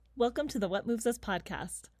Welcome to the What Moves Us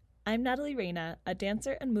podcast. I'm Natalie Reyna, a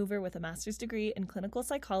dancer and mover with a master's degree in clinical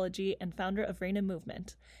psychology and founder of Reyna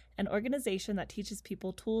Movement, an organization that teaches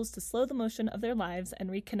people tools to slow the motion of their lives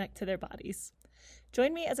and reconnect to their bodies.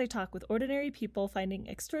 Join me as I talk with ordinary people finding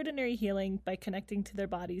extraordinary healing by connecting to their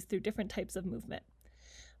bodies through different types of movement.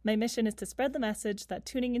 My mission is to spread the message that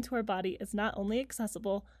tuning into our body is not only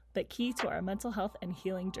accessible, but key to our mental health and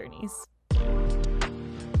healing journeys.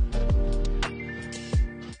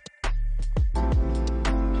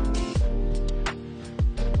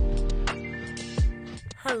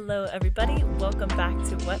 Hello, everybody. Welcome back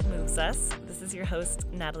to What Moves Us. This is your host,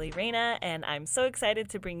 Natalie Reyna, and I'm so excited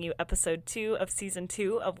to bring you episode 2 of season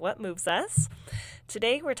 2 of What Moves Us.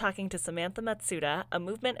 Today, we're talking to Samantha Matsuda, a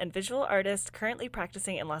movement and visual artist currently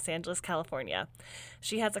practicing in Los Angeles, California.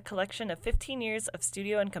 She has a collection of 15 years of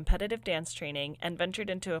studio and competitive dance training and ventured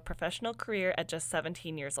into a professional career at just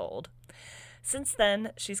 17 years old. Since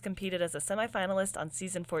then, she's competed as a semifinalist on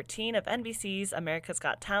season 14 of NBC's America's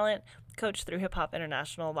Got Talent, coached through Hip Hop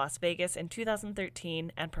International Las Vegas in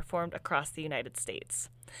 2013, and performed across the United States.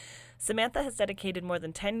 Samantha has dedicated more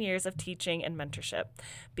than 10 years of teaching and mentorship,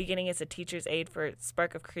 beginning as a teacher's aide for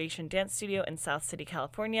Spark of Creation Dance Studio in South City,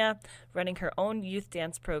 California, running her own youth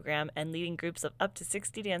dance program, and leading groups of up to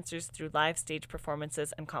 60 dancers through live stage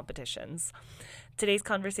performances and competitions. Today's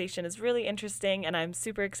conversation is really interesting, and I'm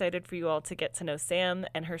super excited for you all to get to know Sam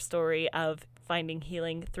and her story of finding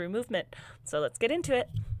healing through movement. So let's get into it.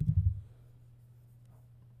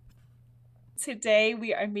 Today,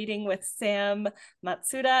 we are meeting with Sam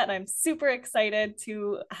Matsuda, and I'm super excited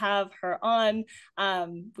to have her on.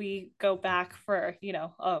 We go back for kind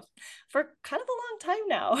of a long time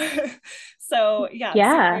now. So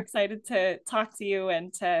super excited to talk to you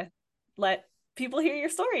and to let people hear your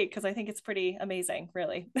story, because I think it's pretty amazing,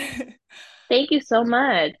 really. Thank you so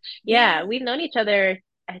much. Yeah, we've known each other,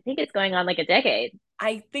 I think it's going on like a decade.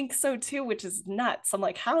 I think so too, which is nuts. I'm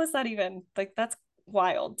like, how is that even, like, that's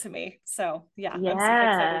wild to me. So I'm super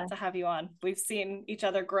excited Yeah, to have you on. We've seen each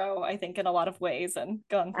other grow, I think, in a lot of ways and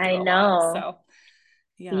gone I through a lot. know. So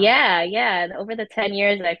yeah, Yeah. And over the 10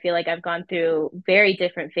 years, I feel like I've gone through very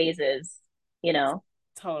different phases, you know,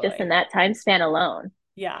 just in totally. that time span alone.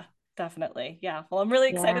 Yeah, definitely. Yeah. Well, I'm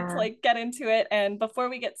really excited to Yeah. get into it. And before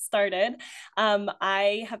we get started,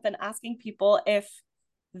 I have been asking people if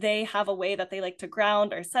they have a way that they like to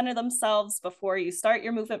ground or center themselves before you start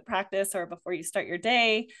your movement practice or before you start your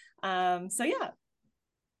day. So yeah.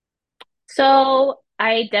 So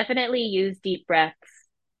I definitely use deep breaths,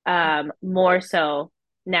 more so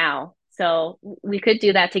now. So we could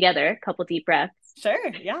do that together, a couple deep breaths.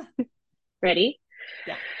 Sure. Yeah. Ready?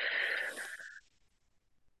 Yeah.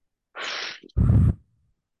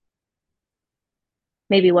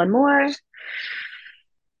 Maybe one more.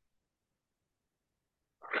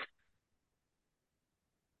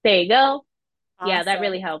 There you go. Yeah, that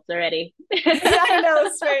really Awesome. helps already. Yeah, I know.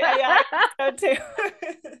 Straight. Yeah, I think so too.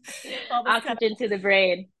 All this kind of, Oxygen to the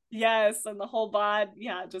brain. yes, and the whole bod.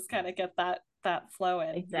 Yeah, just kind of get that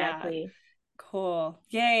flowing. Yeah. Exactly. Cool.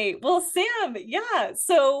 Yay. Well, Sam, yeah.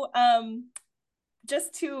 So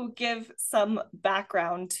just to give some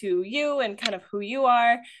background to you and kind of who you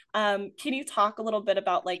are, can you talk a little bit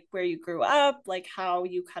about like where you grew up, like how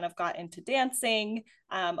you kind of got into dancing,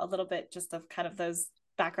 a little bit just of kind of those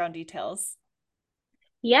background details?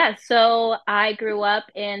 Yeah, so I grew up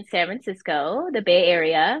in San Francisco, the Bay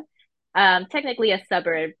Area, technically a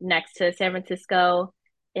suburb next to San Francisco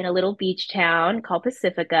in a little beach town called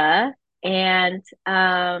Pacifica. And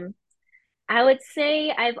I would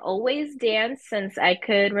say I've always danced since I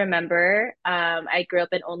could remember. I grew up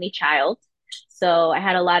an only child, so I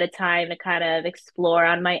had a lot of time to kind of explore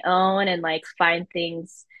on my own and like find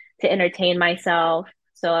things to entertain myself.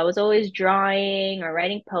 So I was always drawing or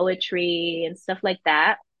writing poetry and stuff like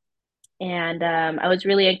that. And I was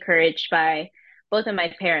really encouraged by both of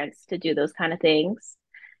my parents to do those kind of things.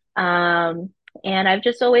 Um, and I've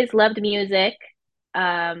just always loved music.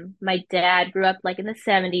 My dad grew up like in the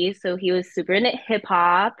 70s, so he was super into hip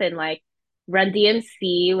hop and like Run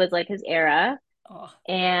DMC was like his era. Oh,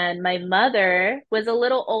 And my mother was a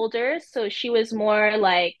little older, so she was more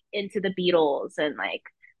like into the Beatles and like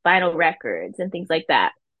vinyl records and things like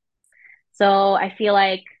that. So I feel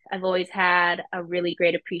like I've always had a really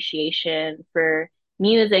great appreciation for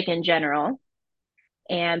music in general.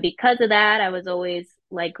 And because of that, I was always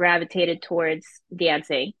like gravitated towards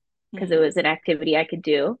dancing because it hmm. was an activity I could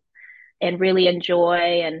do and really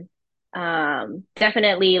enjoy and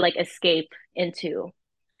definitely like escape into.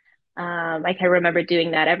 I can remember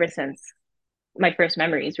doing that ever since my first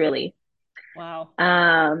memories, really. Wow.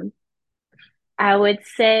 Um, I would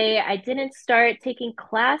say I didn't start taking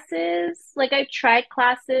classes. Like I tried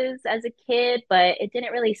classes as a kid, but it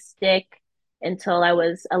didn't really stick until I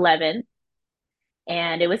was 11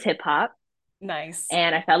 and it was hip hop Nice.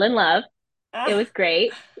 and I fell in love. It Ah, was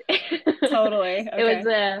great. totally. It was Okay.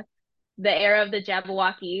 the era of the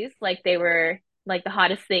Jabberwockies, like they were like the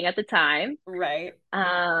hottest thing at the time. Right.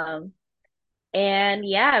 Um, and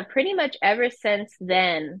yeah, pretty much ever since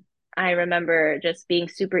then, I remember just being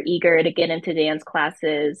super eager to get into dance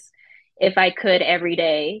classes if I could every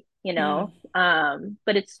day, you Mm, know.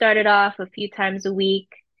 But it started off a few times a week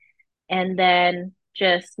and then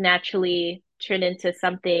just naturally turned into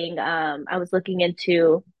something I was looking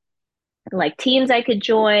into like teams I could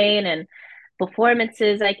join and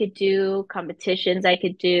performances I could do, competitions I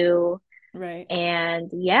could do. right. And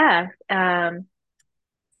yeah,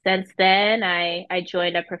 since then I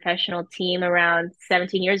joined a professional team around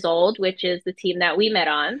 17 years old, which is the team that we met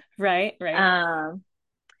on. Right. Right. Um,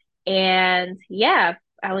 and yeah,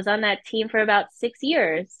 I was on that team for about 6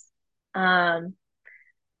 years. Um,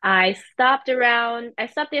 I stopped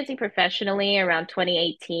dancing professionally around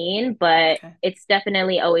 2018, but Okay. it's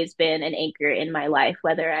definitely always been an anchor in my life,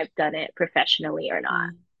 whether I've done it professionally or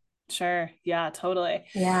not. Mm, sure. Yeah, totally.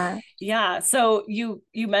 Yeah. Yeah. So you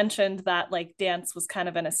mentioned that like dance was kind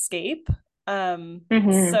of an escape.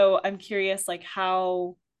 Hmm. So I'm curious, like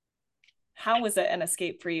how was it an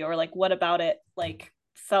escape for you, or like what about it like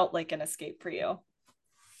felt like an escape for you?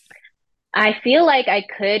 I feel like I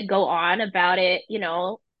could go on about it,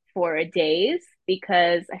 for days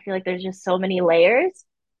because I feel like there's just so many layers.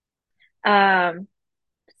 Um,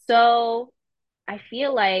 so I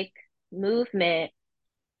feel like movement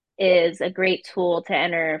is a great tool to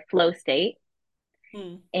enter flow state.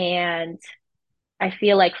 Mm, And I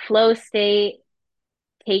feel like flow state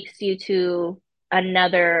takes you to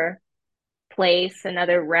another place,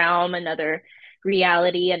 another realm, another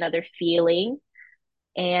reality, another feeling.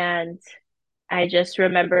 And I just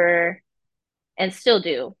remember and still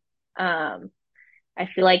do. Um, I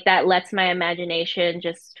feel like that lets my imagination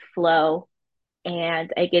just flow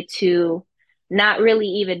and I get to not really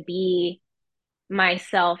even be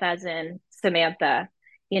myself as in Samantha.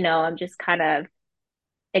 I'm just kind of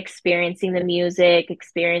experiencing the music,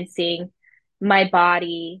 experiencing my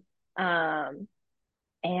body. Um,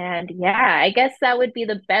 and yeah, I guess that would be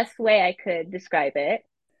the best way I could describe it.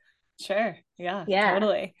 sure. Yeah, Yeah.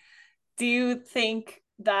 totally. Do you think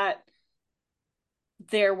that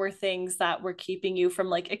there were things that were keeping you from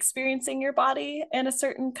like experiencing your body in a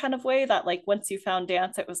certain kind of way that like once you found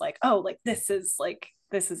dance, it was like, oh, like this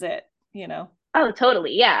is it, you know? Oh,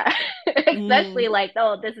 totally. Yeah. Especially Mm. like,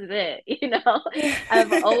 oh, this is it.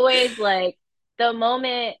 I've always like the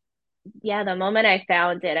moment, yeah, the moment I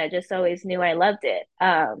found it, I just always knew I loved it.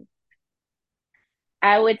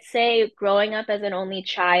 I would say growing up as an only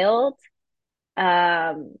child,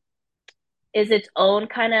 um, is its own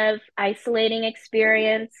kind of isolating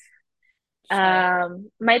experience. Sure.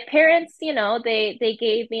 My parents, they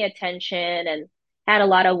gave me attention and had a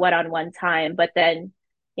lot of one-on-one time, but then,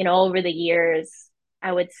 over the years,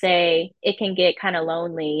 I would say it can get kind of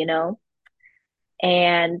lonely.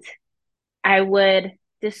 And I would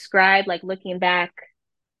describe like looking back,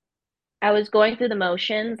 I was going through the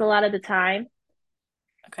motions a lot of the time,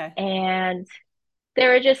 Okay. and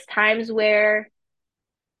there were just times where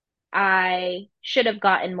I should have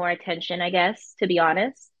gotten more attention, I guess, to be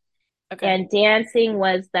honest. Okay. And dancing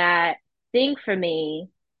was that thing for me,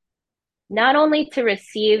 not only to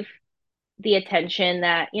receive the attention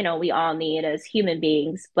that, we all need as human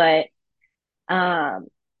beings, but um,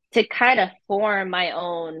 to kind of form my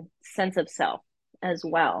own sense of self as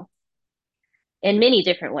well in many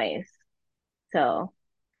different ways. So,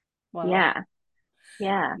 Wow. yeah,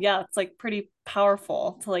 yeah, Yeah, it's like pretty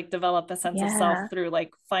powerful to like develop a sense of self yeah. through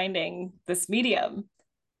like finding this medium.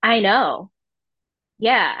 I know.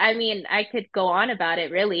 Yeah, I mean, I could go on about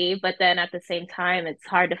it really, but then at the same time, it's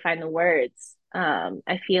hard to find the words.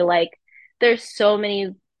 I feel like there's so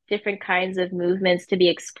many different kinds of movements to be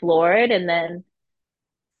explored, and then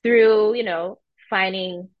through,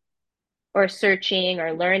 finding or searching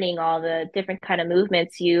or learning all the different kind of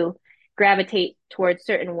movements, you gravitate towards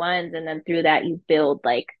certain ones, and then through that, you build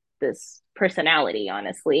like this personality,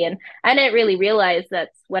 honestly. And I didn't really realize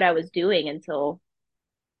that's what I was doing until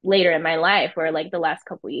later in my life or like the last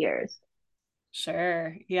couple years.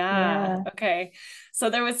 Sure. Yeah. Yeah. Okay. So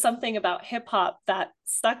there was something about hip hop that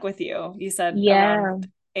stuck with you. You said around Yeah.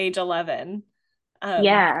 age 11.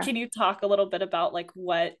 Yeah. Can you talk a little bit about like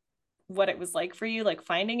what it was like for you, like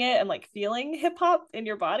finding it and like feeling hip hop in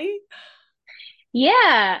your body?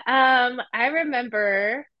 Yeah. I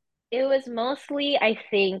remember it was mostly, I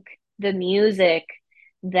think, the music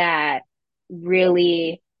that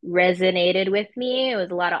really resonated with me. It was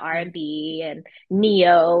a lot of Mm. R&B and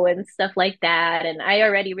neo and stuff like that. And I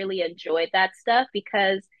already really enjoyed that stuff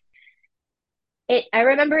because I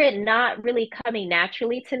remember it not really coming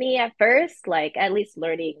naturally to me at first, like at least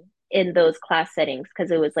learning in those class settings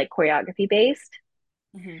because it was like choreography based.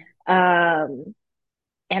 Mhm. Um,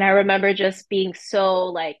 and I remember just being so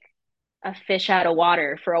like a fish out of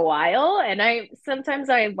water for a while. And I sometimes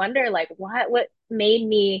I wonder like what made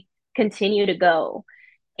me continue to go.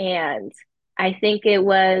 And I think it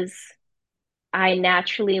was I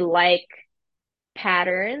naturally like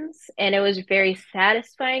patterns and it was very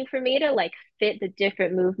satisfying for me to like fit the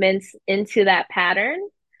different movements into that pattern.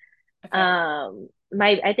 Okay.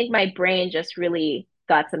 My I think my brain just really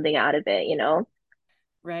got something out of it,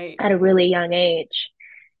 Right. at a really young age.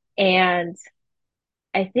 And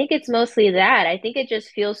I think it's mostly that. I think it just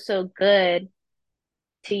feels so good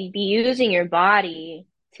to be using your body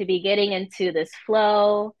to be getting into this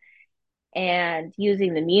flow and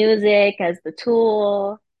using the music as the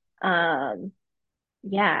tool. Um,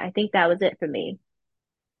 yeah, I think that was it for me.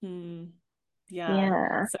 Hmm. Yeah.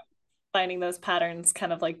 Yeah, So finding those patterns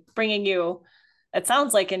kind of like bringing you, it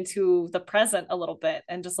sounds like, into the present a little bit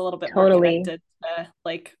and just a little bit more totally. connected to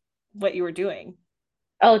like what you were doing.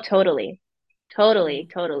 Oh, totally. Totally,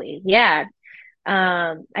 Mm. totally. Yeah.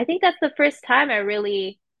 I think that's the first time I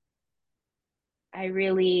really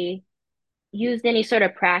used any sort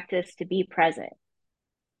of practice to be present.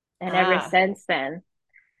 And ever Ah. since then,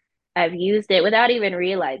 I've used it without even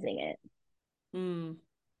realizing it. Mm.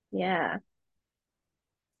 Yeah.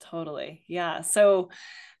 Totally. Yeah. So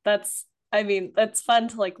that's, I mean, that's fun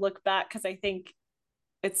to like look back because I think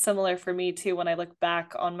it's similar for me too when I look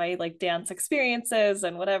back on my like dance experiences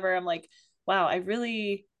and whatever. I'm like, wow, I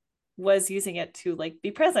really was using it to like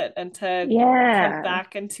be present and to come Yeah.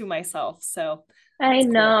 back into myself. So I it's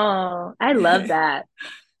cool. know. I love that.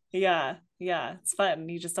 Yeah, yeah, it's fun.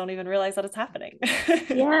 You just don't even realize that it's happening.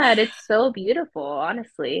 Yeah, it's so beautiful,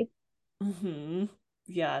 honestly. Hmm.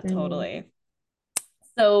 Yeah, Mm. totally.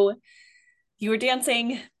 So you were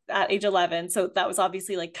dancing at age 11. So that was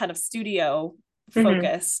obviously like kind of studio Hmm.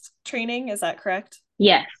 focused training. Is that correct?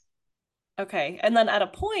 Yes. Okay. And then at a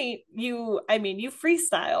point, I mean, you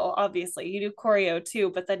freestyle, obviously. You do choreo too,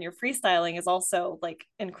 but then your freestyling is also like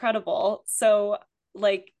incredible. So,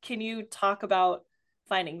 like, can you talk about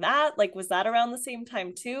finding that? Like, was that around the same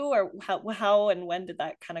time too? Or how and when did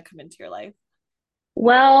that kind of come into your life?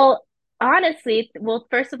 Well, honestly, well,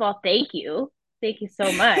 first of all, thank you. Thank you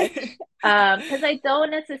so much. Because I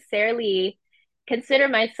don't necessarily consider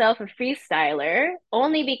myself a freestyler,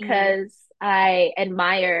 only Mm, because I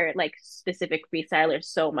admire like specific freestylers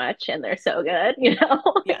so much and they're so good,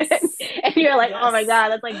 yes. And you're like, oh my Yes. God,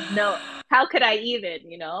 that's like, no, how could I even?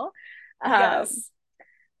 Um, Yes.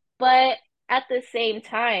 but at the same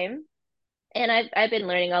time, and I've been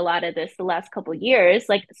learning a lot of this the last couple years,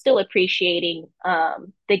 like still appreciating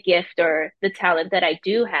the gift or the talent that I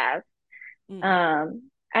do have. Mm,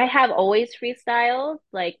 I have always freestyled.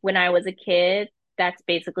 Like when I was a kid, that's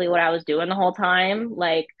basically what I was doing the whole time.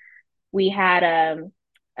 Like we had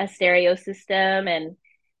a stereo system, and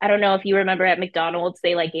I don't know if you remember at McDonald's,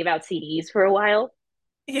 they like gave out CDs for a while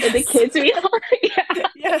in the yes. kids meal. Yeah.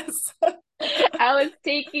 Yes. I was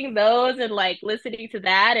taking those and like listening to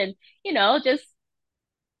that and just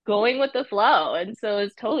going with the flow. And so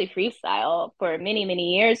it's totally freestyle for many,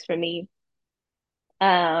 many years for me,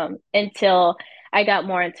 until I got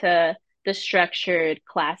more into the structured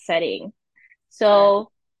class setting. Sure.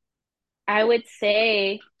 So I would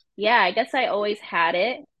say, yeah, I guess I always had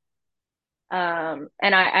it. And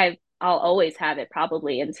I'll always have it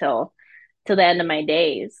probably until till the end of my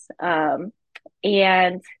days.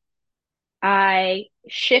 And I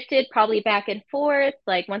shifted probably back and forth.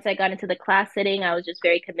 Like once I got into the class sitting, I was just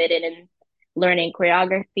very committed in learning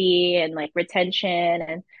choreography and like retention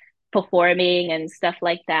and performing and stuff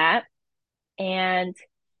like that. And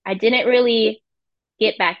I didn't really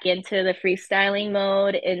get back into the freestyling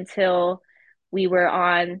mode until we were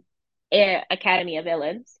on Academy of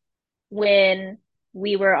Villains. When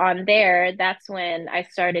we were on there, that's when I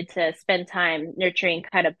started to spend time nurturing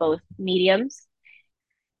kind of both mediums.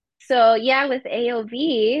 So yeah, with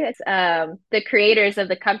AOV, the creators of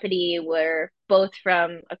the company were both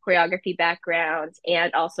from a choreography background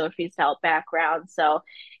and also a freestyle background. So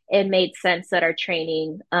it made sense that our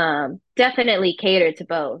training definitely catered to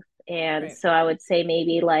both. And Right. so I would say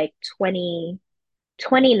maybe like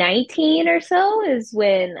 2019 or so is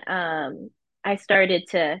when I started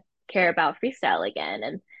to care about freestyle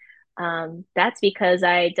again. And that's because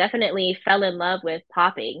I definitely fell in love with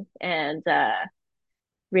popping and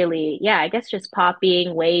really, yeah, I guess just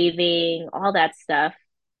popping, waving, all that stuff.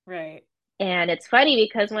 Right. And it's funny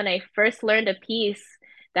because when I first learned a piece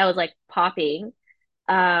that was like popping,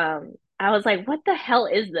 I was like, what the hell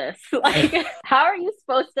is this? Like, how are you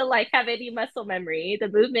supposed to like have any muscle memory? The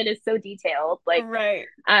movement is so detailed. Like, Right.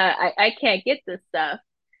 I can't get this stuff.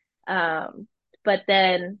 Um, but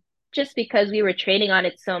then just because we were training on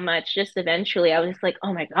it so much, just eventually I was just like,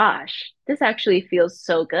 oh my gosh, this actually feels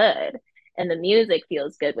so good. And the music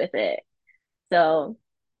feels good with it. So,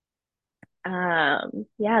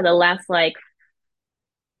 yeah, the last like,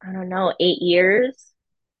 I don't know, 8 years,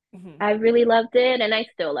 Hmm. I really loved it and I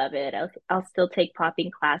still love it. I'll still take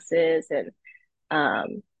popping classes and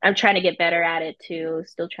I'm trying to get better at it too,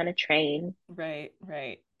 still trying to train. Right.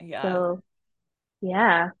 Right. Yeah. So,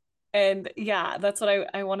 yeah. And yeah, that's what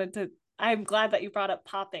I wanted to. I'm glad that you brought up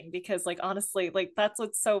popping because, like, honestly, like that's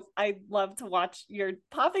what's so I love to watch your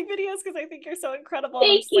popping videos because I think you're so incredible. I'm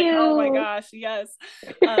Thank just like, oh my you. gosh, yes.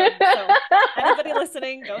 So anybody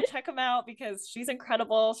listening, go check them out because she's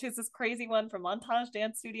incredible. She's this crazy one from Montage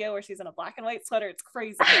Dance Studio where she's in a black and white sweater. It's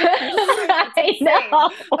crazy. It's I insane.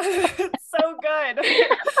 know. It's so good.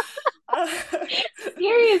 Uh, so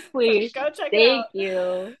Seriously. go check it Thank out.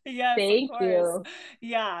 you. Yes, of Thank course. you.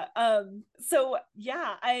 Yeah. So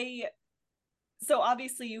yeah, so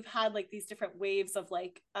obviously you've had like these different waves of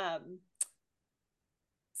like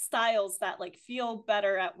styles that like feel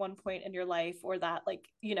better at one point in your life or that like,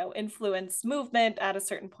 influence movement at a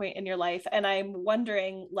certain point in your life. And I'm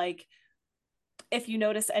wondering like if you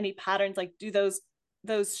notice any patterns, like do those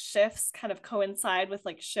shifts kind of coincide with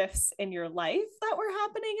like shifts in your life that were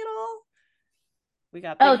happening at all? We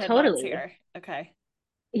got big Oh, head nods totally. here. Okay.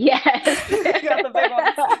 Yes. We got the big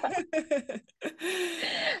ones.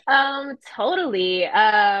 Totally.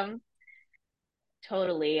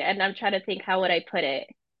 Totally. And I'm trying to think how would I put it.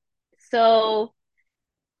 So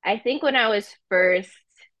I think when I was first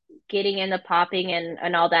getting into popping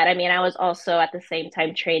and all that, I mean, I was also at the same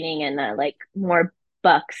time training in a like more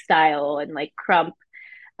buck style and like crump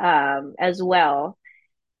as well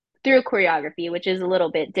through choreography, which is a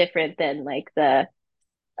little bit different than like the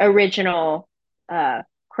original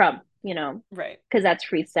crump, Right. because that's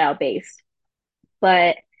freestyle based.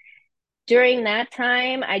 But during that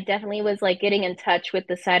time, I definitely was like getting in touch with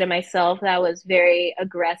the side of myself that was very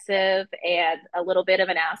aggressive and a little bit of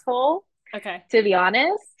an asshole, Okay. to be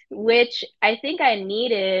honest, which I think I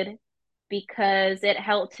needed because it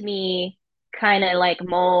helped me kind of like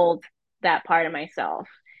mold that part of myself,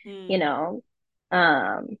 you Mm, know.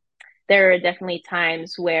 Um, there are definitely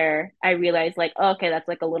times where I realized like, oh, okay, that's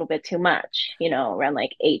like a little bit too much, around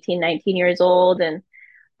like 18, 19 years old. And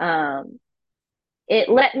um, it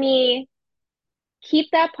let me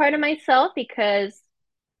keep that part of myself because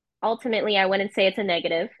ultimately I wouldn't say it's a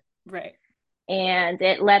negative. right. And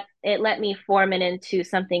it let me form it into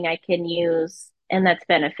something I can use and that's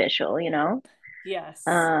beneficial. Yes.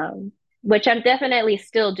 Um, which I'm definitely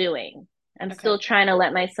still doing. I'm still Okay. trying to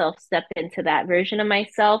let myself step into that version of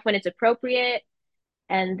myself when it's appropriate.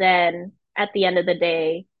 And then at the end of the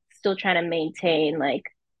day, still trying to maintain like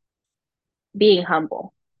being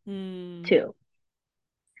humble Mm, too.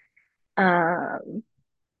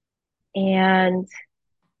 And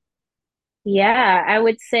yeah, I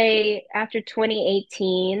would say after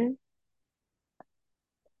 2018,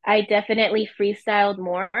 I definitely freestyled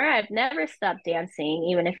more. I've never stopped dancing,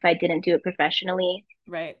 even if I didn't do it professionally.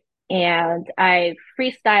 right. And I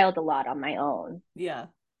freestyled a lot on my own. Yeah.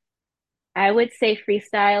 I would say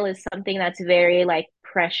freestyle is something that's very like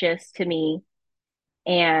precious to me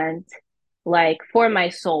and like for my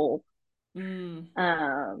soul. Mm,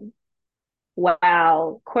 Um,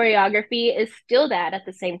 while choreography is still that at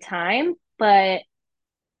the same time, but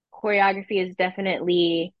choreography is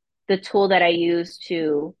definitely the tool that I use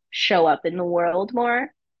to show up in the world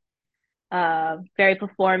more. Very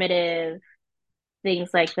performative, things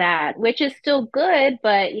like that, which is still good,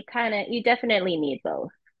 but you definitely need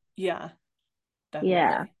both. yeah, Yeah.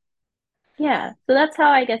 definitely. Yeah. So that's how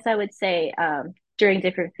I guess I would say during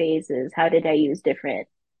different phases, how did I use different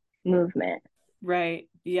movement? Right.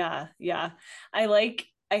 Yeah. Yeah.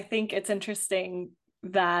 I think it's interesting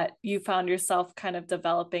that you found yourself kind of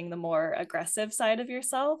developing the more aggressive side of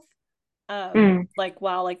yourself. Mm, Like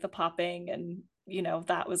while like the popping and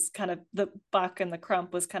that was kind of the buck and the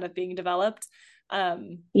crump was kind of being developed.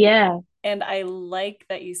 Um, yeah. and I like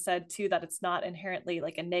that you said too that it's not inherently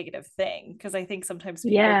like a negative thing because I think sometimes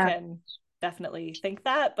people Yeah. can definitely think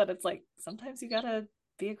that, but it's like sometimes you gotta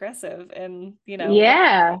be aggressive and what's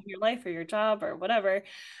Yeah. in your life or your job or whatever.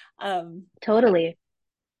 Yeah. Totally.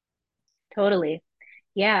 Totally.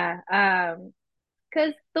 Yeah.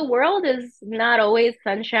 because the world is not always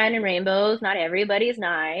sunshine and rainbows. Not everybody's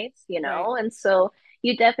nice, Right. and so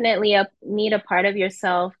you definitely need a part of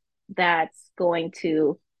yourself that's going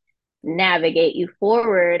to navigate you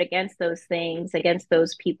forward against those things, against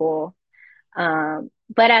those people.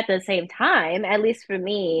 But at the same time, at least for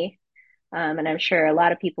me, and I'm sure a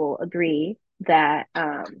lot of people agree that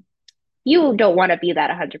you don't want to be that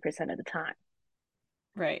 100% of the time,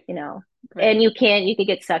 Right. you know, and Right. you could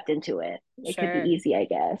get sucked into it. It could be Sure. easy, I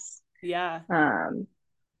guess. Yeah. Um,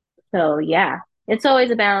 so yeah, it's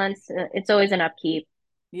always a balance. It's always an upkeep.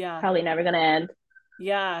 Yeah. Probably never gonna end.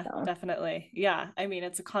 Yeah, So definitely. Yeah. I mean,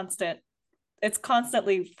 it's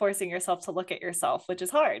constantly forcing yourself to look at yourself, which is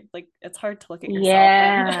hard. Like it's hard to look at yourself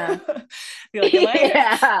and yeah, be like,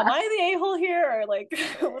 yeah. am I the a-hole here or like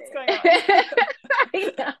what's going on?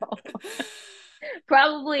 I know.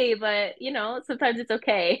 Probably, but sometimes it's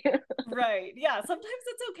okay. Right. Yeah. Sometimes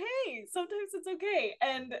it's okay. Sometimes it's okay.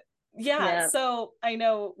 And yeah, Yeah. so I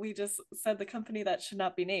know we just said the company that should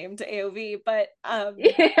not be named AOV, but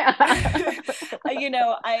Yeah.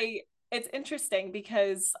 I it's interesting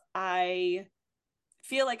because I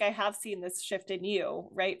feel like I have seen this shift in you,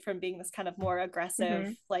 right? From being this kind of more aggressive,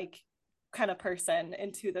 hmm like kind of person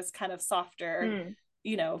into this kind of softer, Mm.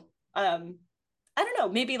 you know, I don't know,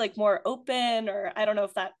 maybe like more open, or I don't know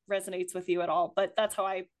if that resonates with you at all, but that's how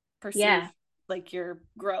I perceive Yeah. like your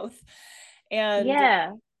growth. And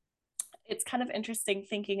Yeah. it's kind of interesting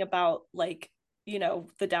thinking about like,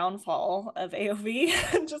 the downfall of AOV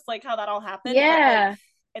and just like how that all happened. But like Yeah.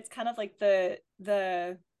 it's kind of like the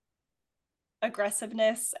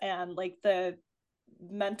aggressiveness and like the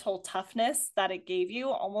mental toughness that it gave you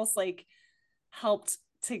almost like helped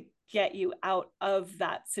to get you out of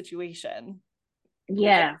that situation,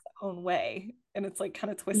 like in Yeah. its own way, and it's like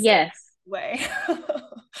kind of twisted Yes. way.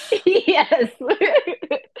 Yes.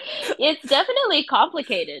 It's definitely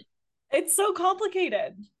complicated. It's so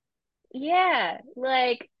complicated. Yeah.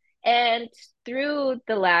 And through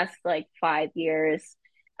the last 5 years,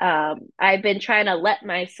 I've been trying to let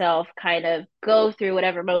myself kind of go through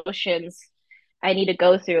whatever motions I need to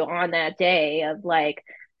go through on that day of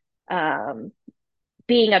um,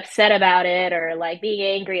 being upset about it or being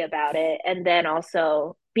angry about it, and then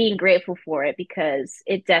also being grateful for it because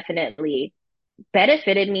it definitely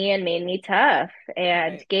benefited me and made me tough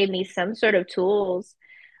and Right. gave me some sort of tools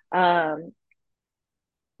um,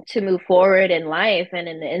 to move forward in life and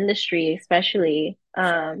in the industry, especially.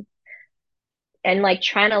 Sure. And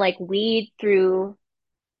trying to weed through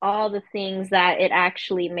all the things that it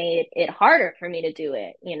actually made it harder for me to do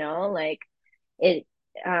it, it,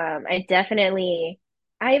 I definitely,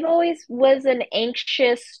 I've always was an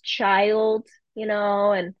anxious child,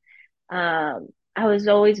 and I was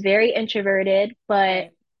always very introverted, but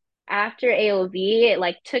Right. after AOV,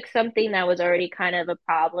 it took something that was already kind of a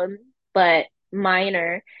problem, but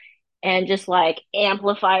minor, and just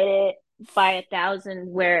amplified it by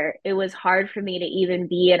 1,000, where it was hard for me to even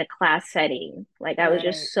be in a class setting. I was Right.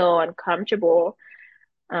 just so uncomfortable.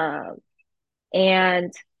 Um,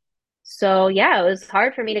 and so, yeah, it was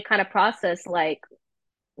hard for me to kind of process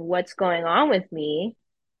what's going on with me.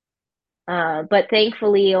 But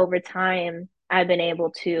thankfully, over time, I've been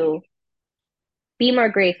able to be more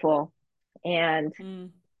grateful and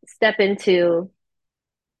Mm. step into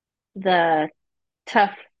the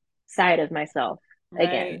tough side of myself Right.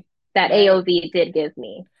 again that Right. AOV did give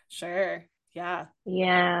me. Sure. Yeah,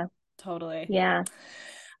 Yeah, totally. yeah.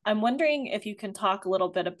 I'm wondering if you can talk a little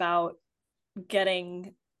bit about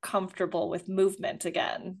getting comfortable with movement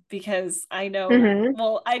again, because I know, hmm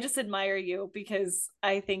well, I just admire you because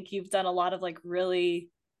I think you've done a lot of like really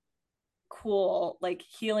cool like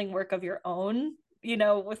healing work of your own,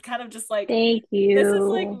 with kind of just like, Thank this is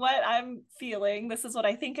like you. what I'm feeling, this is what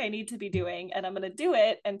I think I need to be doing, and I'm going to do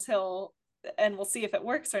it until, and we'll see if it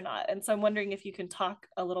works or not. And so I'm wondering if you can talk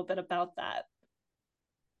a little bit about that.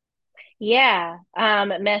 Yeah,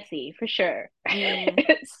 messy for sure. Mm,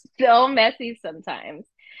 It's so messy sometimes.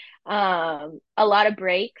 A lot of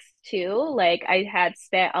breaks too. I had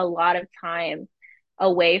spent a lot of time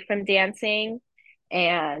away from dancing,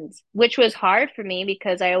 and which was hard for me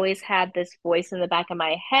because I always had this voice in the back of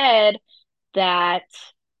my head that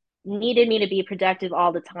needed me to be productive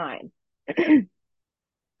all the time.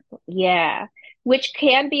 Yeah, which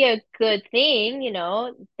can be a good thing,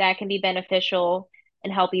 that can be beneficial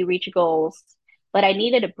and help you reach goals. But I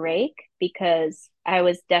needed a break because I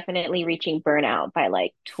was definitely reaching burnout by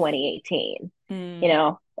 2018, mm,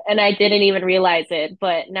 and I didn't even realize it.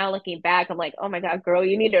 But now looking back, I'm like, oh my God, girl,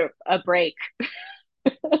 you need a break.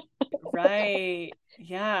 right.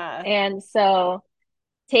 Yeah. And so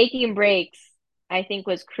taking breaks, I think,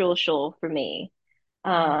 was crucial for me.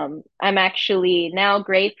 Mm. I'm actually now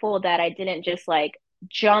grateful that I didn't just like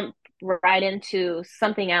jump right into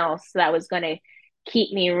something else that was going to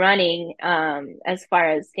keep me running as far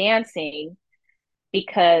as dancing,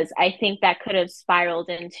 because I think that could have spiraled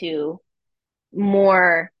into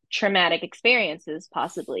more traumatic experiences,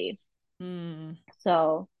 possibly. Mm.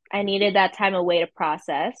 So I needed that time away to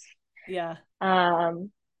process. Yeah.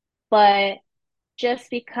 Um, but just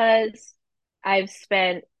because I've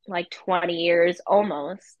spent like 20 years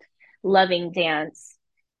almost loving dance,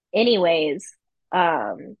 anyways,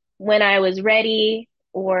 when I was ready,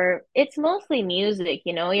 or it's mostly music,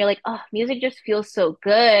 you know, you're like, oh, music just feels so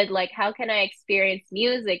good. Like, how can I experience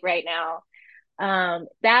music right now?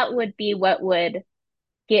 That would be what would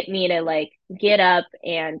get me to like get up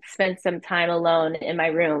and spend some time alone in my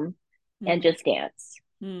room and Mm. just dance.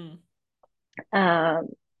 Mm. Um,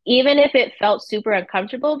 Even if it felt super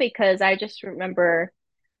uncomfortable, because I just remember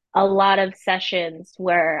a lot of sessions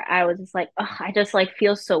where I was just like, oh, I just like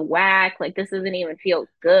feel so whack. Like this doesn't even feel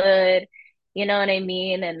good. You know what I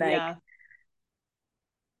mean? And like Yeah,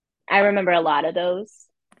 I remember a lot of those.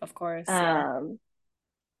 of course. Yeah. Um,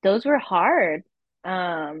 those were hard.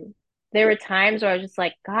 Um, there were times where I was just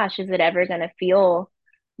like, gosh, is it ever gonna feel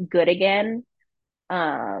good again?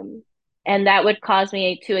 Um, and that would cause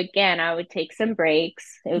me to, again, I would take some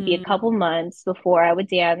breaks. It would be a Mm. couple months before I would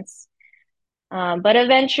dance. But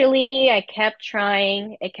eventually I kept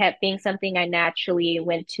trying. It kept being something I naturally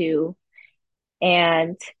went to.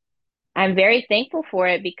 And I'm very thankful for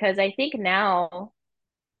it, because I think now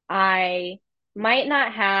I might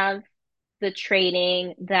not have the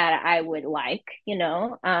training that I would like, you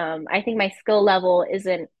know. I think my skill level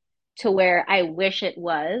isn't to where I wish it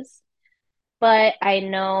was, but I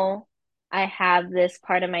know I have this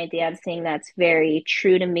part of my dancing that's very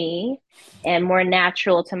true to me and more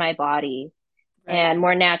natural to my body Right. and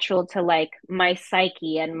more natural to like my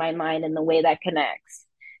psyche and my mind and the way that connects,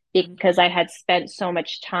 because Hmm. I had spent so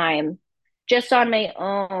much time just on my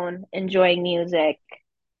own enjoying music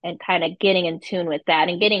and kind of getting in tune with that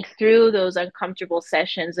and getting through those uncomfortable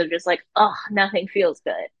sessions of just like, oh, nothing feels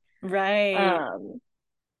good. Right. Um,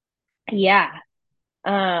 yeah.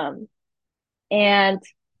 Um, and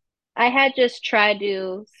I had just tried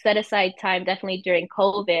to set aside time, definitely during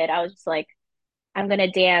COVID. I was just like, I'm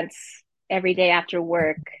gonna dance every day after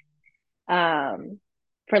work, um,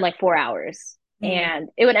 for like 4 hours. Mm. And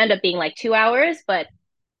it would end up being like 2 hours, but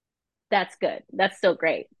that's good. That's still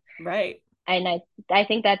great. Right. And I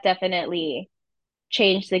think that definitely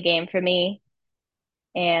changed the game for me,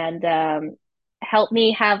 and helped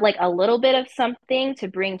me have like a little bit of something to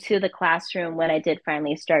bring to the classroom when I did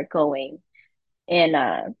finally start going in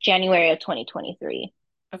January of 2023.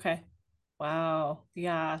 Okay. Wow.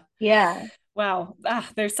 Yeah. Yeah. Wow.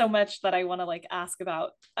 There's so much that I want to like ask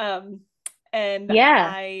about. And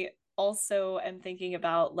Yeah. I also am thinking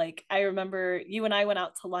about like I remember you and I went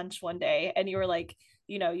out to lunch one day and you were like,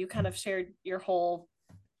 you kind of shared your whole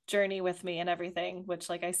journey with me and everything, which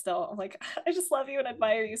like I still I'm like I just love you and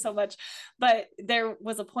admire you so much. But there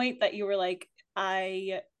was a point that you were like,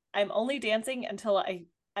 I'm only dancing until I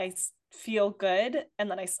feel good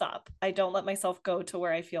and then I stop. I don't let myself go to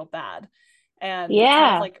where I feel bad. And kind of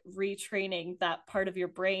Yeah. like retraining that part of your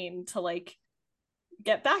brain to like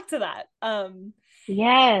get back to that.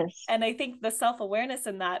 Yes. And I think the self-awareness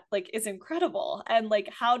in that like is incredible. And like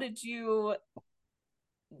how did you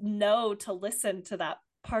know to listen to that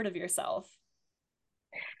part of yourself?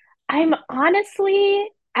 I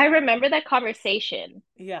remember that conversation.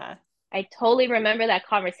 Yeah. I totally remember that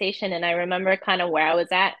conversation, and I remember kind of where I was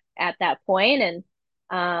at that point. And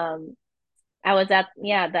um I was at,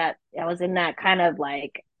 yeah, that I was in that kind of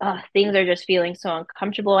like, things are just feeling so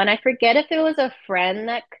uncomfortable. And I forget if it was a friend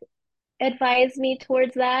that advised me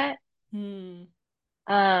towards that. Hmm.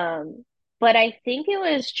 Um, but I think it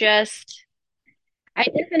was just, I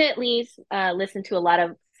definitely listened to a lot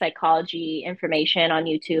of psychology information on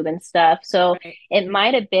YouTube and stuff. So Right. it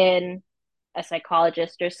might have been a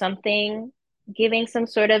psychologist or something giving some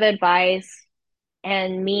sort of advice.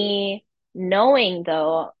 And me knowing,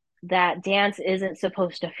 though, that dance isn't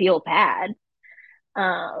supposed to feel bad.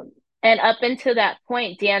 Um, and up until that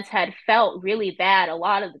point, dance had felt really bad a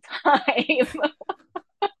lot of the time.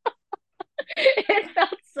 It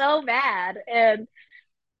felt so bad. And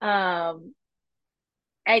um,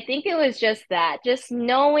 I think it was just that, just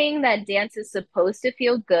knowing that dance is supposed to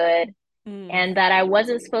feel good Mm. and that I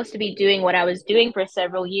wasn't supposed to be doing what I was doing for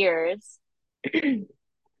several years,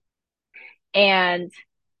 and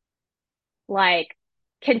like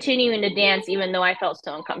continuing to dance even though I felt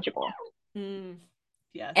so uncomfortable, Mm. and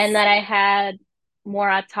Yes. that I had more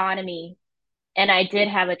autonomy and I did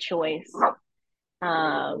have a choice.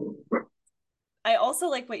 Um, I also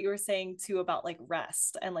like what you were saying too about like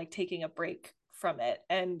rest and like taking a break from it.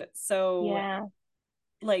 And so yeah.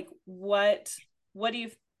 like what do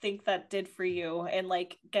you think that did for you and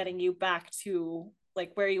like getting you back to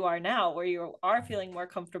like where you are now, where you are feeling more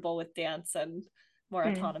comfortable with dance and more Mm.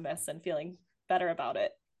 autonomous and feeling better about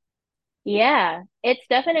it? Yeah, it's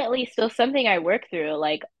definitely still something I work through.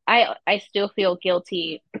 Like I still feel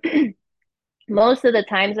guilty most of the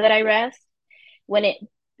times that I rest when it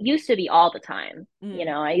used to be all the time. You Mm,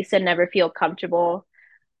 know, I used to never feel comfortable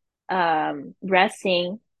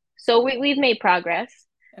resting. So we've made progress.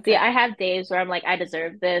 But yeah, okay. I have days where I'm like, I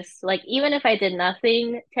deserve this. Like even if I did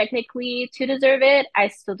nothing technically to deserve it, I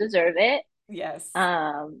still deserve it. Yes.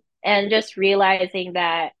 And just realizing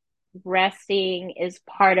that resting is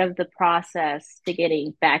part of the process to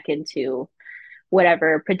getting back into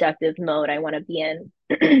whatever productive mode I want to be in.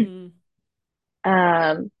 Mm-hmm.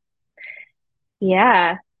 Um,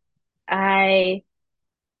 yeah, I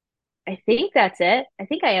I think that's it. I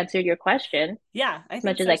think I answered your question Yeah, I as think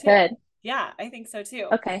much as so I too. could. Yeah, I think so too.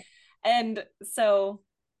 Okay. And so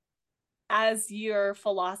as your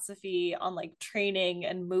philosophy on like training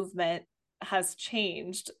and movement has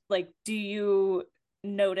changed, like do you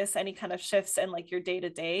notice any kind of shifts in like your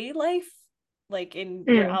day-to-day life, like in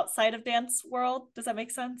your Mm. outside of dance world? Does that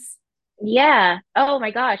make sense? Yeah. Oh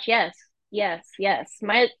my gosh, yes. Yes, yes.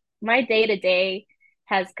 My day to day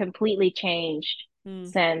has completely changed Mm,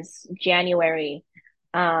 since January.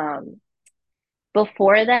 Um,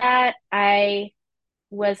 Before that, I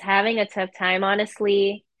was having a tough time,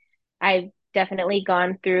 honestly. I've definitely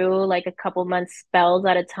gone through like a couple months spells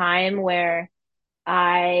at a time where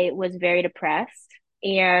I was very depressed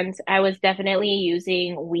and I was definitely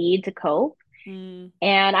using weed to cope. mm.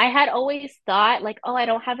 And I had always thought like, oh, I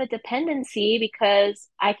don't have a dependency because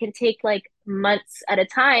I can take like months at a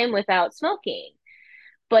time without smoking.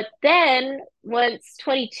 But then once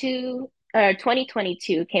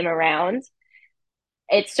 2022 came around,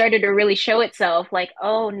 it started to really show itself like,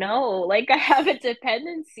 oh no, like I have a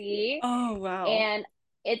dependency Oh, wow. and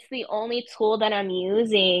it's the only tool that I'm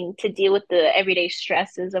using to deal with the everyday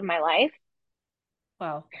stresses of my life.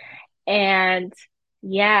 Wow. And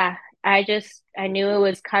yeah, I knew it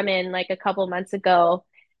was coming like a couple months ago.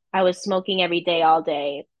 I was smoking every day, all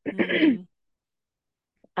day. Mm,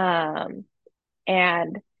 Um,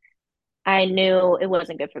 and I knew it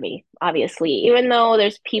wasn't good for me, obviously. Even though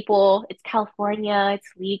there's people, it's California, it's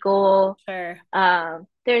legal, sure.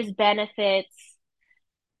 there's benefits.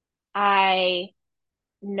 I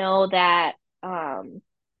know that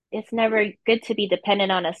it's never good to be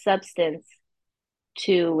dependent on a substance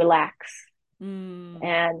to relax. Mm,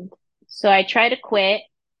 And so I tried to quit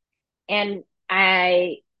and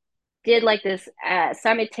I did like this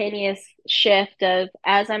simultaneous shift of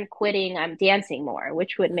as I'm quitting, I'm dancing more,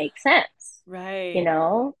 which would make sense. You right.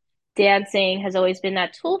 know, dancing has always been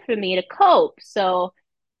that tool for me to cope. So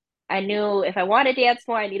I knew if I want to dance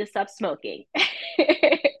more, I need to stop smoking.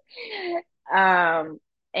 um,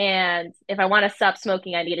 and if I want to stop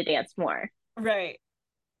smoking, I need to dance more. Right.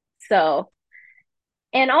 So,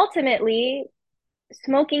 and ultimately,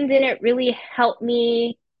 smoking didn't really help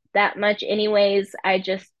me that much, anyways. I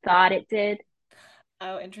just thought it did.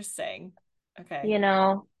 Oh, interesting. Okay. You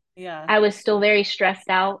know, Yeah. I was still very stressed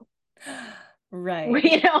out, Right.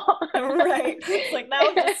 you know? Right. It's like now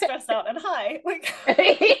I'm just stressed out and high. Like,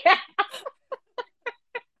 Yeah,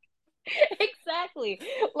 exactly.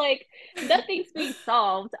 Like nothing's being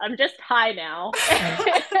solved. I'm just high now.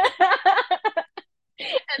 And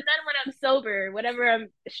then when I'm sober, whatever I'm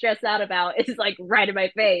stressed out about is like right in my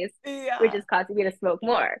face, which yeah. is causing me to smoke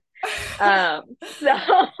more. So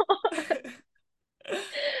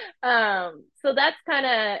so that's kind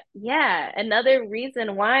of yeah, another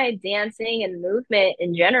reason why dancing and movement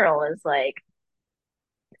in general is like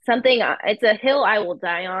something it's a hill I will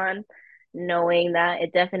die on, knowing that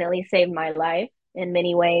it definitely saved my life in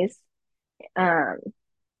many ways. Um,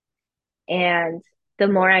 and the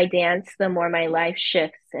more I dance, the more my life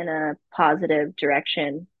shifts in a positive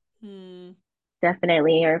direction. Hmm.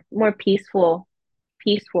 Definitely, or more peaceful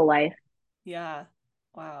life. Yeah.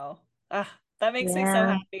 Wow. Ah, that makes me so Yeah.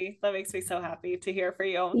 happy. That makes me so happy to hear for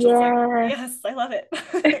you. I'm just like, Yeah. yes, I love it.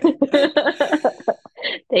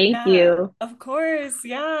 Thank Yeah, you. of course.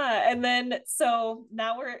 Yeah. And then so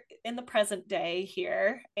now we're in the present day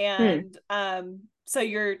here. Hmm. And so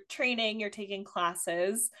you're training, you're taking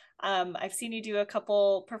classes. I've seen you do a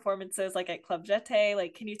couple performances like at Club Jete.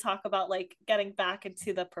 Like, can you talk about like getting back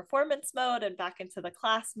into the performance mode and back into the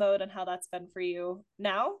class mode and how that's been for you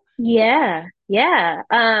now? Yeah. Yeah.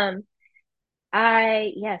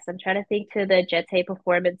 I'm trying to think to the Jete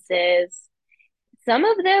performances. Some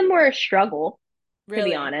of them were a struggle, to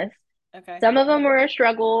be Really? honest. Okay. Some of them were a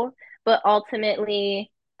struggle, but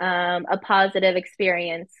ultimately a positive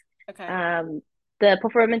experience. Okay. Um, the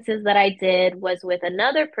performances that I did was with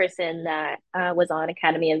another person that was on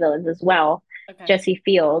Academy of Villains as well, Okay. Jesse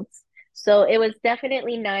Fields. So it was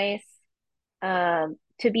definitely nice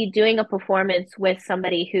to be doing a performance with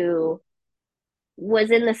somebody who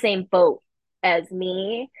was in the same boat as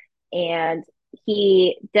me. And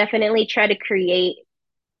he definitely tried to create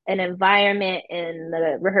an environment in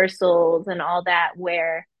the rehearsals and all that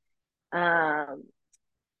where um,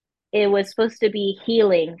 it was supposed to be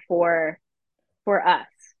healing for us,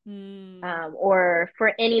 Mm, or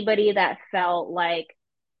for anybody that felt like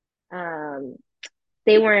um,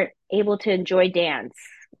 they weren't able to enjoy dance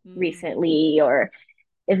mm, recently, or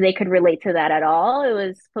if they could relate to that at all. It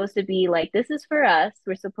was supposed to be like, this is for us.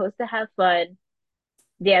 We're supposed to have fun.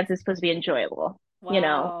 Dance is supposed to be enjoyable,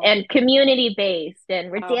 wow. and community based,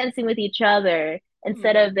 and we're Wow. dancing with each other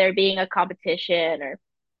instead Hmm. of there being a competition or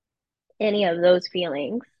any of those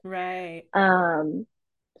feelings. Right. Um,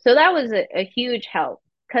 so that was a huge help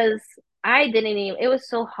because I didn't even, it was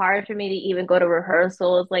so hard for me to even go to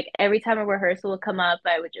rehearsals. Like every time a rehearsal would come up,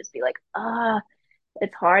 I would just be like,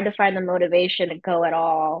 it's hard to find the motivation to go at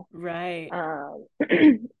all. Right. Um,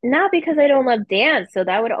 not because I don't love dance. So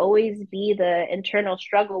that would always be the internal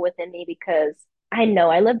struggle within me because I know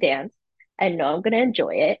I love dance. I know I'm going to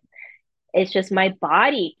enjoy it. It's just my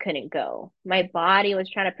body couldn't go. My body was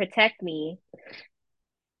trying to protect me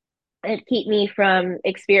and keep me from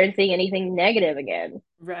experiencing anything negative again.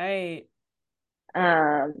 Right.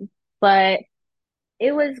 But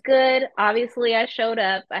it was good. Obviously, I showed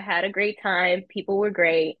up. I had a great time. People were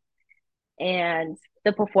great. And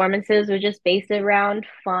the performances were just based around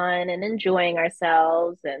fun and enjoying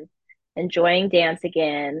ourselves and enjoying dance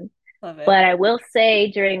again. Love But it. I will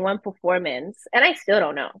say during one performance, and I still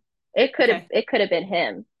don't know, Okay. it could have been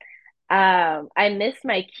him. I missed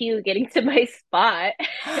my cue getting to my spot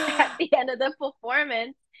at the end of the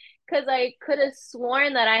performance because I could have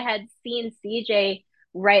sworn that I had seen CJ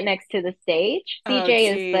right next to the stage. Oh,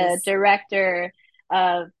 CJ is the geez. director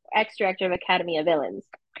of ex-director of Academy of Villains.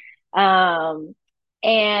 Um,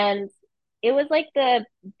 and it was like the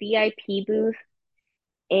VIP booth,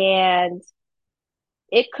 and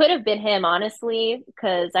it could have been him, honestly,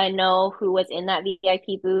 because I know who was in that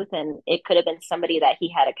VIP booth, and it could have been somebody that he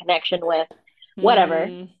had a connection with,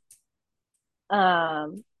 whatever. Mm,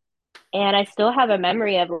 Um, and I still have a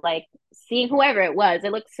memory of like seeing whoever it was.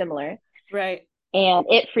 It looked similar, right. and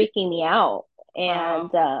it freaking me out.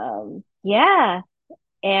 And Wow. yeah,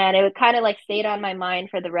 and it kind of like stayed on my mind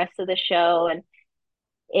for the rest of the show. And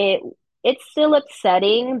it it's still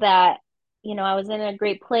upsetting that I was in a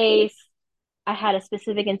great place. I had a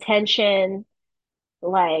specific intention,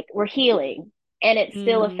 like we're healing, and it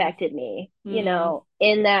still Mm, affected me, mm,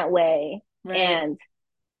 in that way, right. and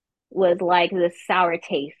was like this sour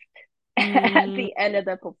taste at Mm, the end of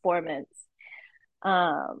the performance.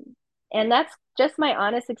 Um, and that's just my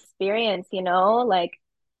honest experience, like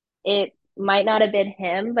it might not have been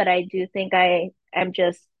him, but I do think I am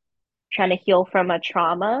just trying to heal from a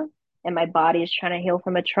trauma, and my body is trying to heal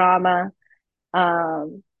from a trauma.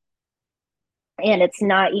 Um, and it's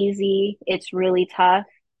not easy. It's really tough,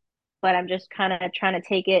 but I'm just kind of trying to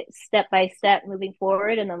take it step by step moving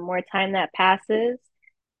forward. And the more time that passes,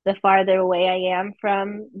 the farther away I am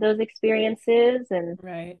from those experiences. And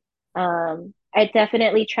right. I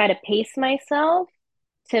definitely try to pace myself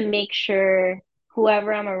to make sure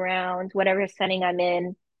whoever I'm around, whatever setting I'm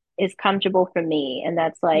in, is comfortable for me. And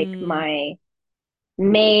that's like Mm, my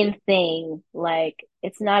main thing. Like,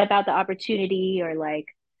 it's not about the opportunity or like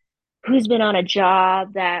who's been on a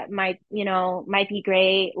job that might be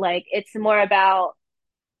great. Like, it's more about,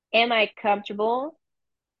 am I comfortable?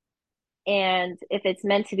 And if it's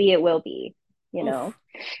meant to be, it will be, you know? oof.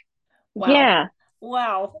 Wow. Yeah.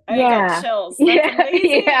 Wow. I got Yeah. chills. That's Yeah.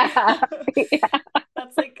 amazing. Yeah. Yeah.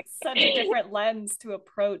 That's like such a different lens to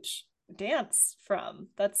approach dance from.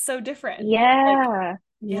 That's so different. Like, Yeah.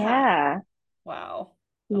 yeah. Yeah. Wow.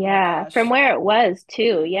 Oh my Yeah. From gosh. where it was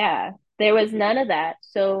too. Yeah. There was none of that.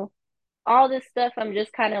 So all this stuff I'm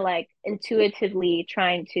just kind of like intuitively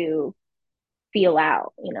trying to feel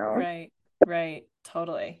out. Right. Right.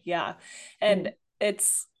 Totally. Yeah. And Mm.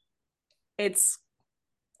 it's it's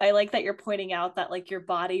I like that you're pointing out that like your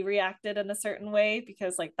body reacted in a certain way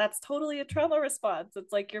because like that's totally a trauma response.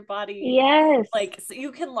 It's like your body Yes. like so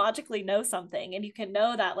you can logically know something and you can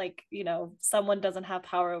know that like someone doesn't have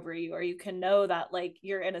power over you or you can know that like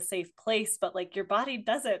you're in a safe place but like your body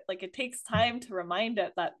doesn't like it takes time to remind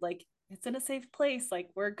it that like it's in a safe place like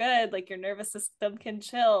we're good like your nervous system can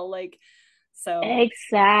chill like So,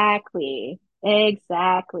 Exactly.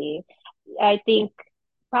 Exactly. I think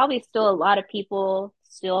probably still a lot of people,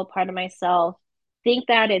 still a part of myself, think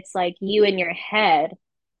that it's like you in your head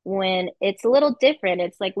when it's a little different.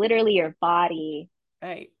 It's like literally your body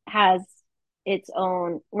right. has its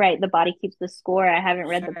own, right? The body keeps the score. I haven't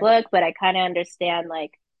read the Sure. book, but I kind of understand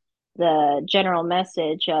like the general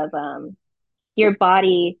message of your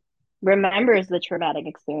body remembers the traumatic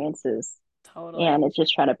experiences and Totally. it's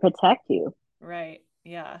just trying to protect you. Right.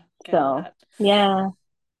 Yeah. Get So, that. yeah,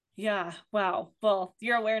 Yeah. Wow. Well,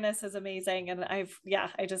 your awareness is amazing. And I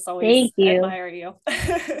just always thank you. admire you.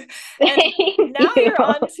 And Thank now you. you're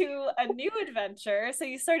on to a new adventure. So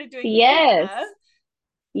you started doing Yes, yoga.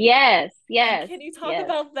 yes, And yes, can you talk yes.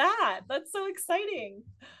 about that? That's so exciting.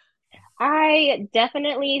 I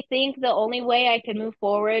definitely think the only way I can move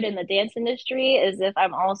forward in the dance industry is if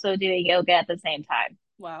I'm also doing yoga at the same time.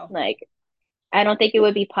 Wow. Like, I don't think it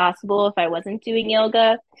would be possible if I wasn't doing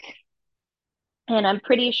yoga. And I'm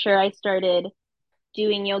pretty sure I started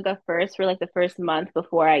doing yoga first for like the first month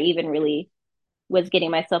before I even really was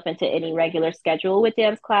getting myself into any regular schedule with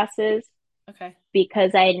dance classes Okay.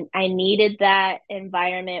 because I needed that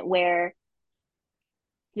environment where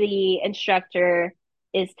the instructor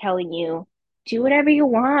is telling you do whatever you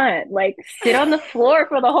want, like sit on the floor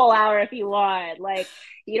for the whole hour if you want, like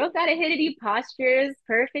you don't got to hit any postures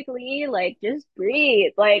perfectly, like just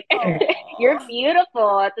breathe, like you're Oh.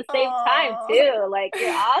 beautiful at the same time Oh. too, like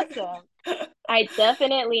you're awesome. I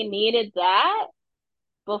definitely needed that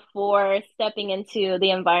before stepping into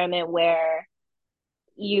the environment where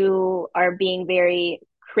you are being very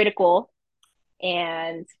critical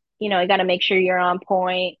and you got to make sure you're on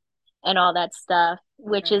point and all that stuff,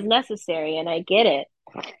 which is Right. necessary and I get it.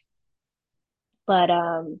 But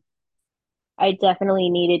I definitely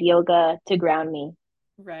needed yoga to ground me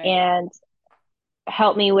Right. and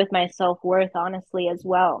help me with my self-worth honestly as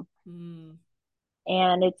well. Mm.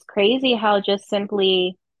 And it's crazy how just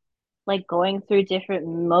simply like going through different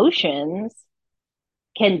motions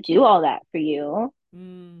can do all that for you,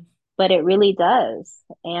 Mm. but it really does.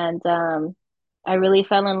 And I really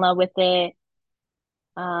fell in love with it.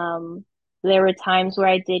 Um, there were times where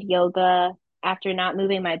I did yoga after not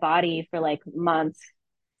moving my body for like months.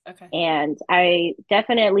 Okay. And I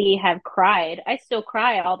definitely have cried. I still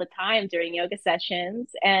cry all the time during yoga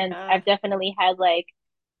sessions. And Yeah. I've definitely had like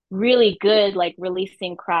really good, like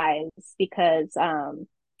releasing cries because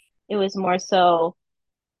it was more so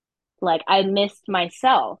like I missed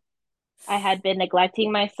myself. I had been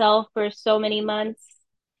neglecting myself for so many months,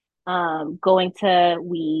 going to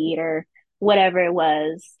weed or whatever it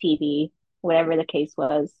was, TV, whatever the case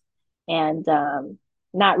was, and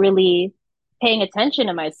not really paying attention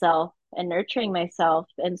to myself and nurturing myself.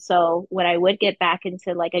 And so when I would get back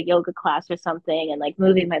into like a yoga class or something and like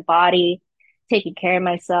moving my body, taking care of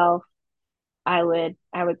myself, I would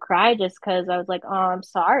cry just because I was like, oh, I'm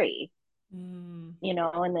sorry, Mm. in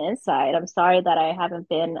the inside. I'm sorry that I haven't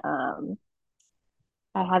been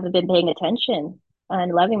paying attention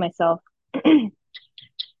and loving myself.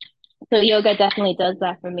 So yoga definitely does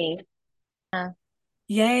that for me. Yeah.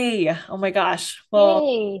 Yay. Oh my gosh. Well,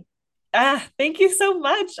 Yay. thank you so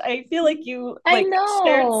much. I feel like you I like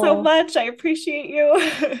shared so know. much. I appreciate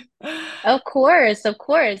you. Of course, of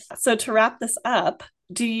course. So to wrap this up,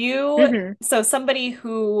 do you, Hmm. so somebody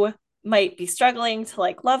who might be struggling to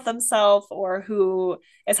like love themselves or who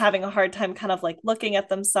is having a hard time kind of like looking at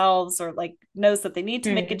themselves or like knows that they need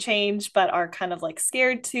to make a Hmm. change but are kind of like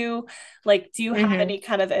scared to, like, do you have Hmm. any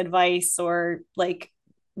kind of advice or like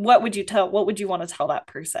what would you want to tell that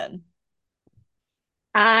person?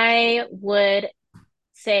 I would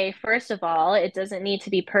say, first of all, it doesn't need to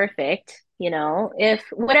be perfect. If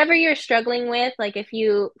whatever you're struggling with, like if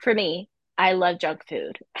you, for me, I love junk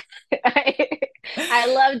food. I, I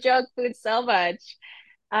love junk food so much.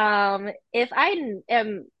 If I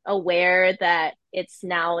am aware that it's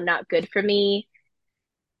now not good for me,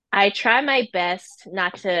 I try my best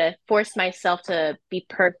not to force myself to be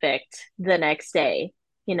perfect the next day,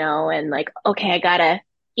 and like, okay, I gotta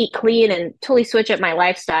eat clean and totally switch up my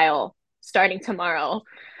lifestyle starting tomorrow.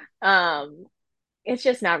 Um, it's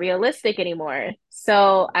just not realistic anymore.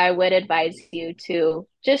 So I would advise you to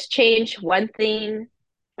just change one thing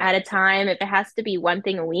at a time. If it has to be one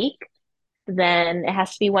thing a week, then it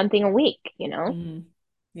has to be one thing a week. Mm,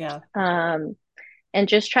 yeah. Um, and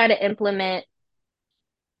just try to implement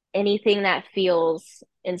anything that feels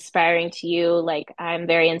inspiring to you. Like I'm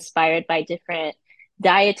very inspired by different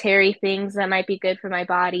dietary things that might be good for my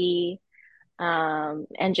body.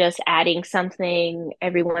 And just adding something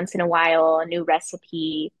every once in a while, a new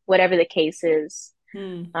recipe, whatever the case is.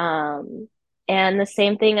 Mm, Um, And the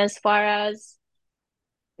same thing as far as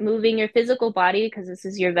moving your physical body, because this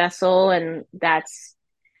is your vessel and that's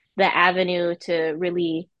the avenue to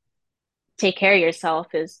really take care of yourself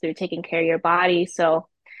is through taking care of your body. So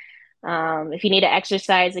if you need to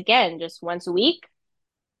exercise again, just once a week,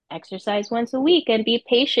 exercise once a week and be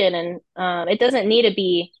patient. And it doesn't need to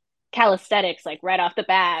be calisthenics like right off the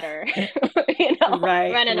bat or,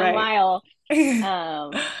 Right, running a right. mile.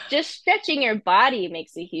 Just stretching your body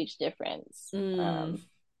makes a huge difference. Mm,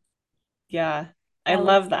 yeah, I I would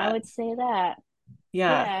love I that. would say that.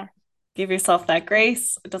 Yeah. Yeah. Give yourself that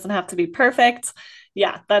grace. It doesn't have to be perfect.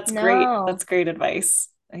 Yeah, that's great. No. That's great advice.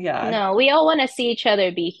 Yeah. No, we all want to see each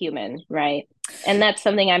other be human, right? And that's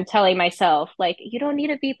something I'm telling myself. Like, you don't need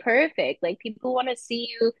to be perfect. Like, people want to see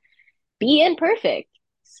you be imperfect.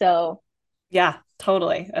 So, Yeah,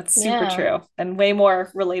 totally. That's super yeah. true and way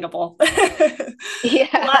more relatable. A lot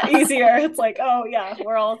Yeah. easier. It's like, oh yeah,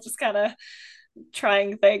 we're all just kind of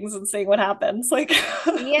trying things and seeing what happens. Like,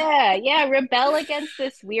 Yeah. Yeah. Rebel against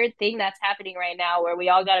this weird thing that's happening right now where we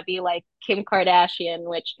all got to be like Kim Kardashian,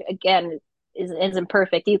 which again isn't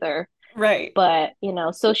perfect either. right. But,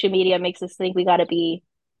 social media makes us think we got to be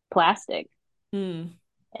plastic Mm,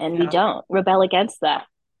 and we yeah. don't. Rebel against that.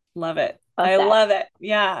 Love it. Of I that. love it.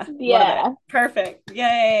 Yeah, love it. Yeah. Perfect.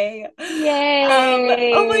 Yay.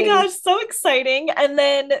 Oh my Yay. gosh, so exciting. And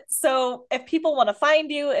then, so if people want to find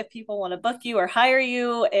you, if people want to book you or hire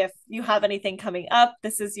you, if you have anything coming up,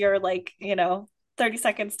 this is your 30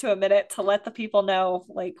 seconds to a minute to let the people know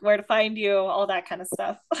like where to find you, all that kind of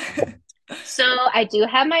stuff. So I do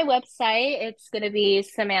have my website. It's going to be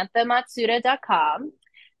samanthamatsuda.com.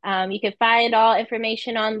 You can find all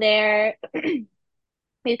information on there.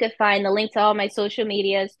 You could find the link to all my social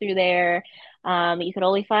medias through there. You could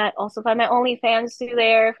only also find my OnlyFans through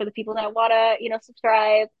there for the people that wanna,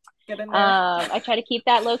 subscribe. Get in there. I try to keep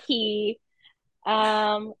that low key.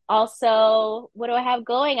 Also, what do I have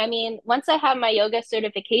going? I mean, once I have my yoga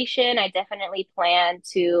certification, I definitely plan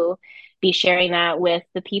to be sharing that with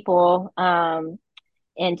the people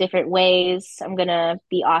in different ways. I'm gonna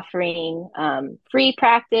be offering free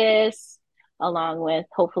practice along with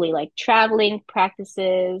hopefully like traveling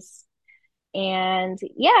practices. And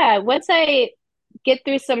yeah, once I get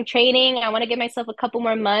through some training, I want to give myself a couple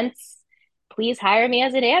more months. Please hire me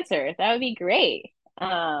as a dancer. That would be great.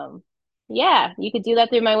 Yeah, you could do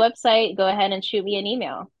that through my website. Go ahead and shoot me an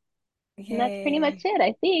email. And that's pretty much Yay. it,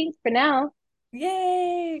 I think, for now.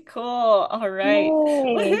 Yay, cool. All right.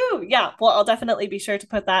 Yay. Woohoo. Yeah, well, I'll definitely be sure to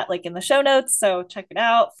put that in the show notes. So check it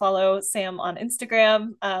out. Follow Sam on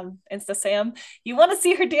Instagram, Insta Sam. You want to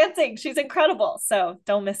see her dancing. She's incredible. So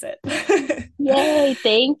don't miss it. Yay.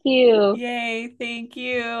 Thank you. Yay, thank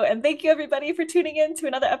you. And thank you everybody for tuning in to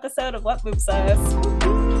another episode of What Moves Us.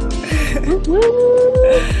 Woo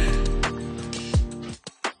woo.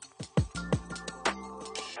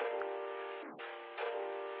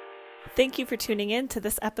 Thank you for tuning in to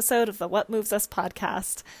this episode of the What Moves Us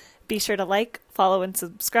podcast. Be sure to like, follow, and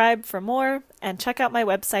subscribe for more, and check out my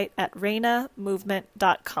website at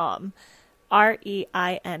reinamovement.com.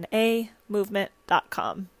 REINA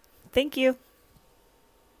movement.com. Thank you.